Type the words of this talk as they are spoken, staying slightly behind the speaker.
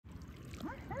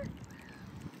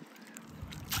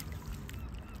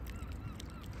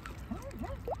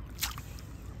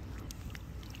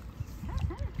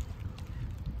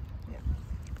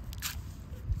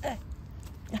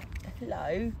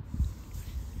Hello.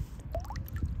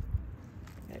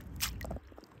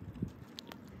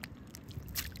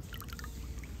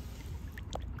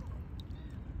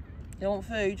 You want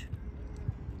food?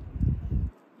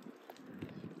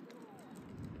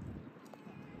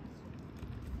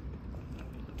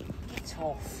 Get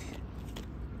off.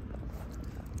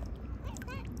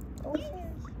 Oh, yes.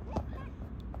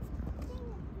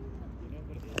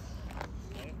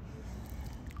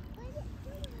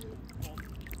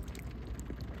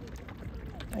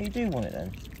 Oh, you do want it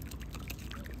then?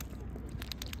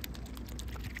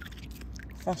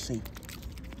 Fussy.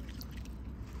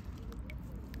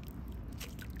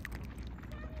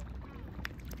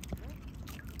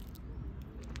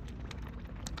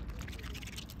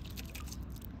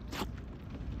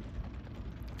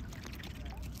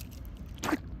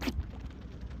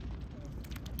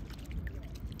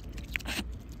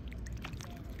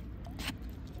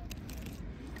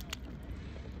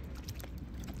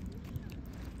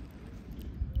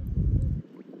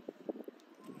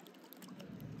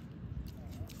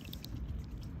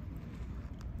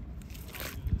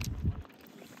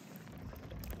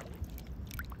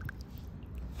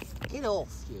 Get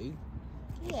off, you.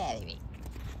 Get out of it.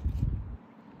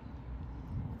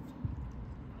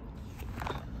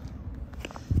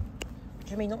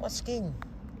 Jimmy, not my skin.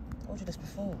 I told you this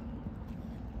before.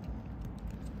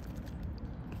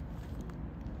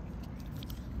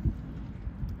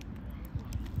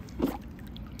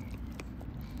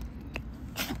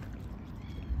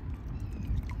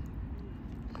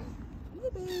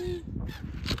 Libby.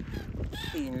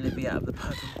 Being Libby out of the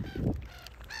puddle.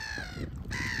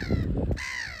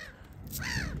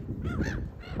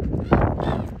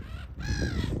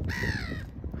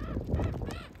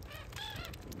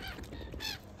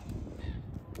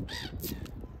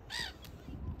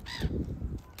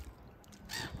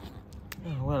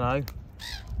 Oh, hello.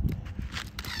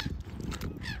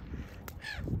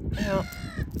 Yeah.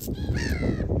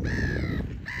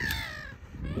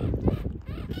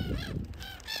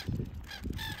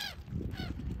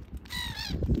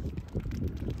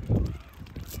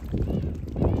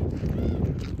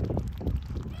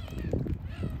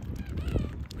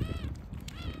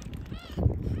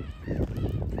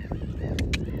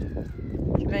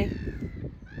 Jimmy.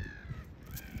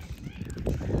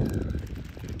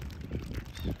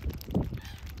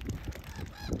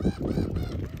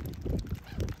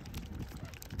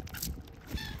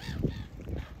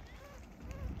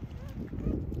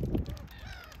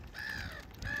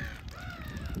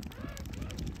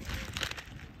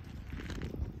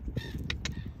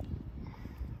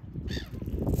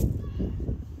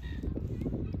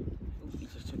 He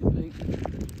just took a peek.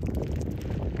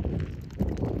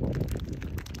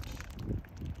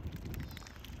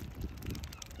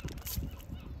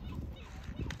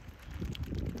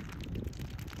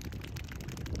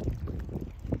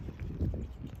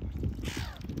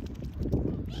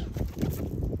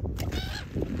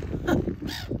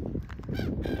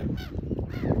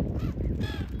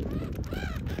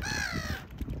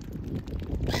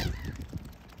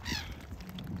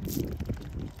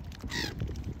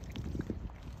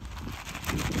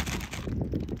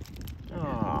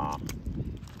 Ah,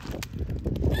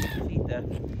 feed there.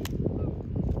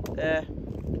 There.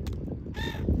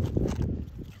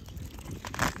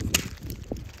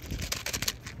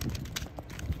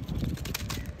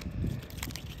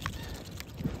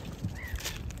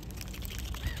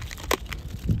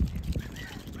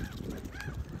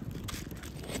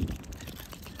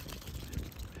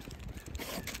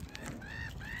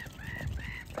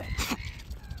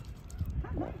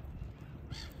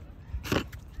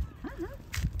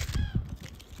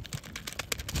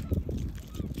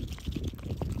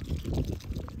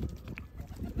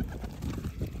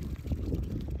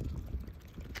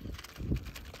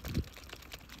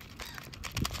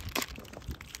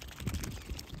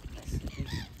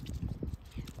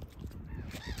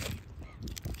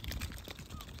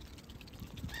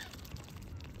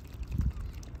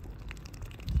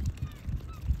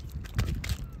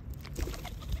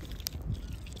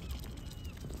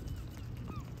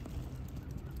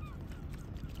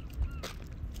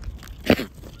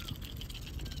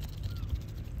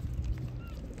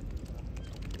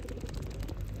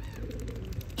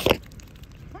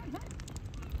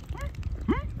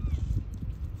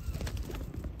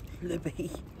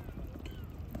 Libby.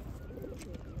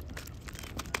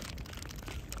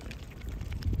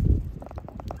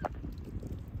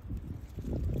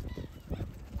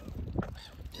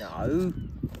 No.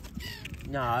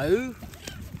 No.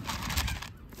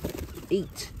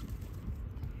 Eat.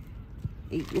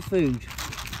 Eat your food.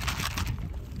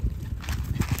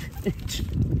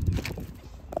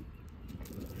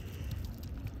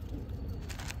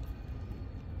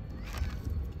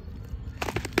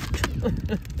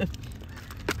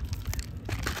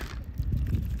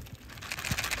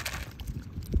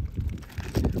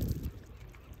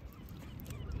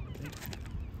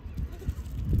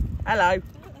 Hello.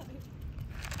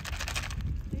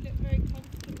 They look very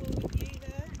comfortable with you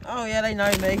there. Oh yeah, they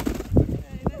know me.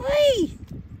 Hey,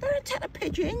 don't attack the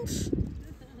pigeons.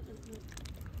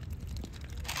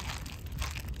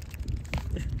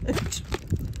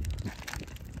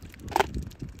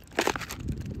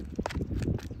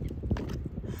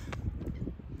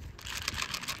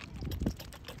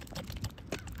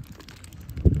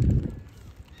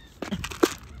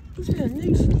 He's a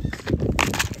nuisance.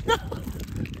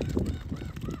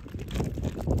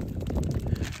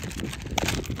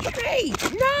 Hey,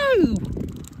 no!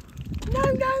 No,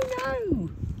 no, no!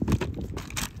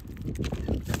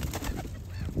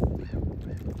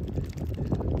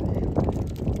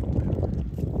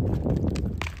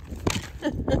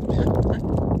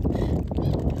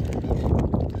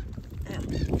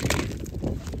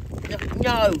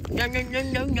 No, no, no, no,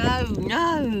 no, no,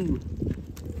 no!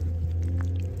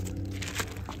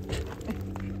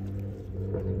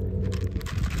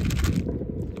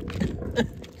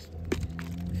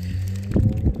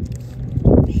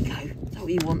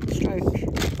 You want the stroke.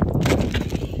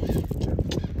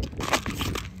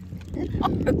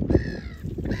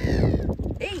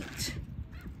 Eat.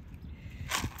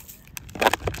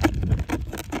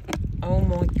 Oh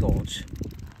my god.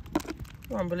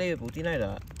 You're unbelievable, do you know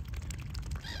that?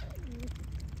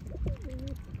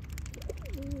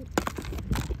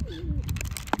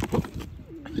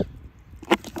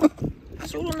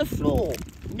 It's all on the floor.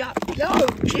 No, no,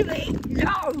 Jimmy,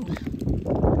 no!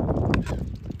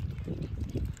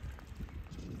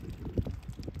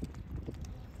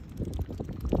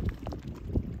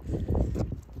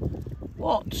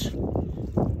 What?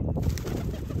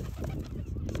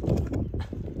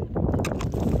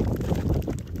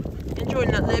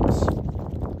 Enjoying that, Libs?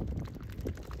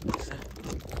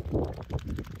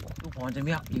 You're winding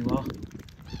me up, you are.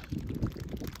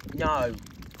 No.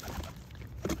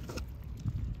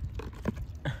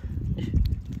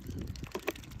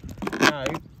 No.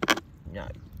 No.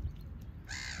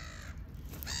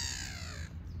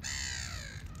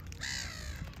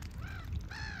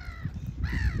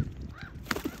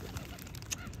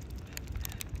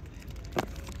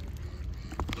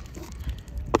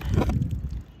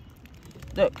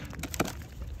 Look.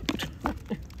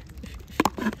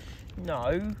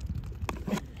 No.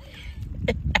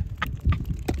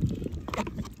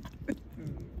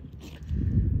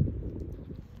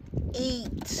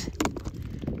 Eat.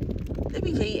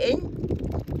 Libby's eating.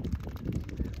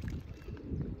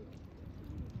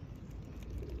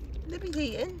 Libby's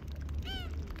eating.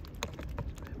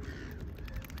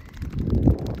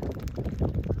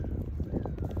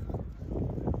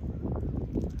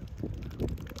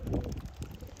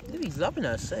 Libby's loving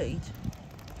her seed.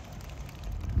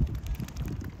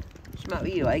 What's the matter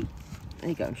with you, eh? There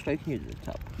you go, I'm stroking you to the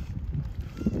top.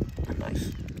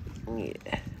 Nice.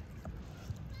 Yeah.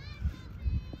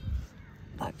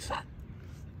 Like that.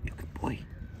 You're a good boy.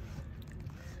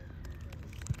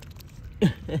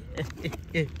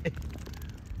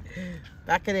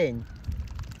 Back it in.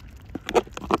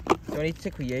 Do I need to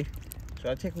tickle you?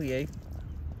 Shall I tickle you?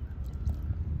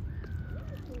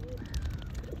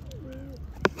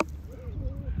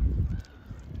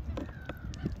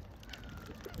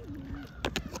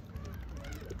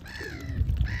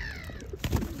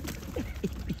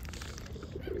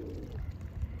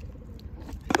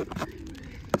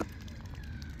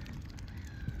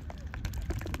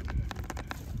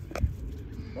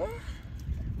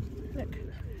 Look.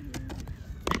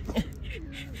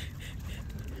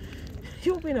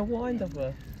 You're being a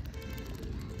wind-upper.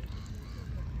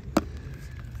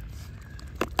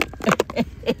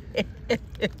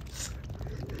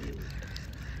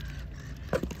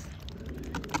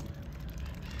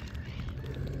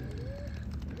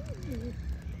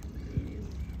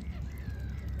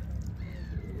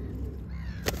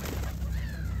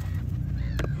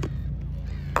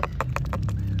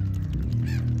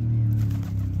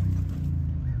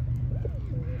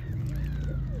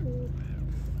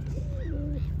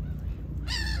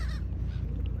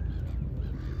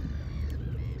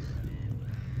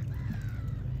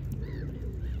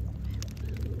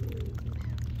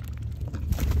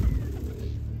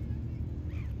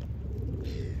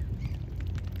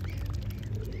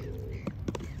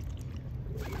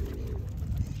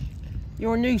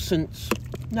 You're a nuisance.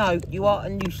 No, you are a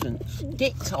nuisance.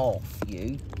 Get off,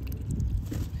 you.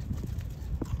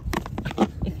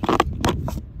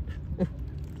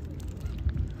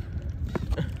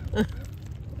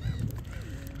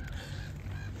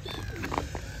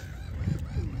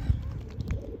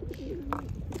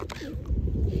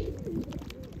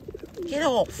 Get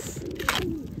off!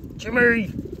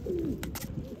 Jimmy!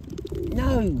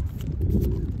 No!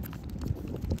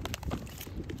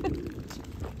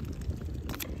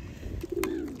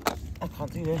 I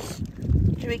can't do this.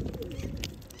 Jimmy,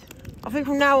 I think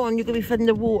from now on you're going to be fed in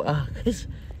the water because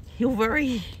you're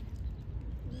very...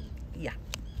 Yeah.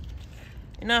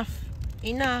 Enough.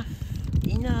 Enough.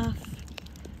 Enough.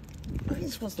 I think he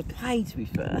just wants to play, to be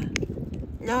fair.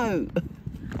 No.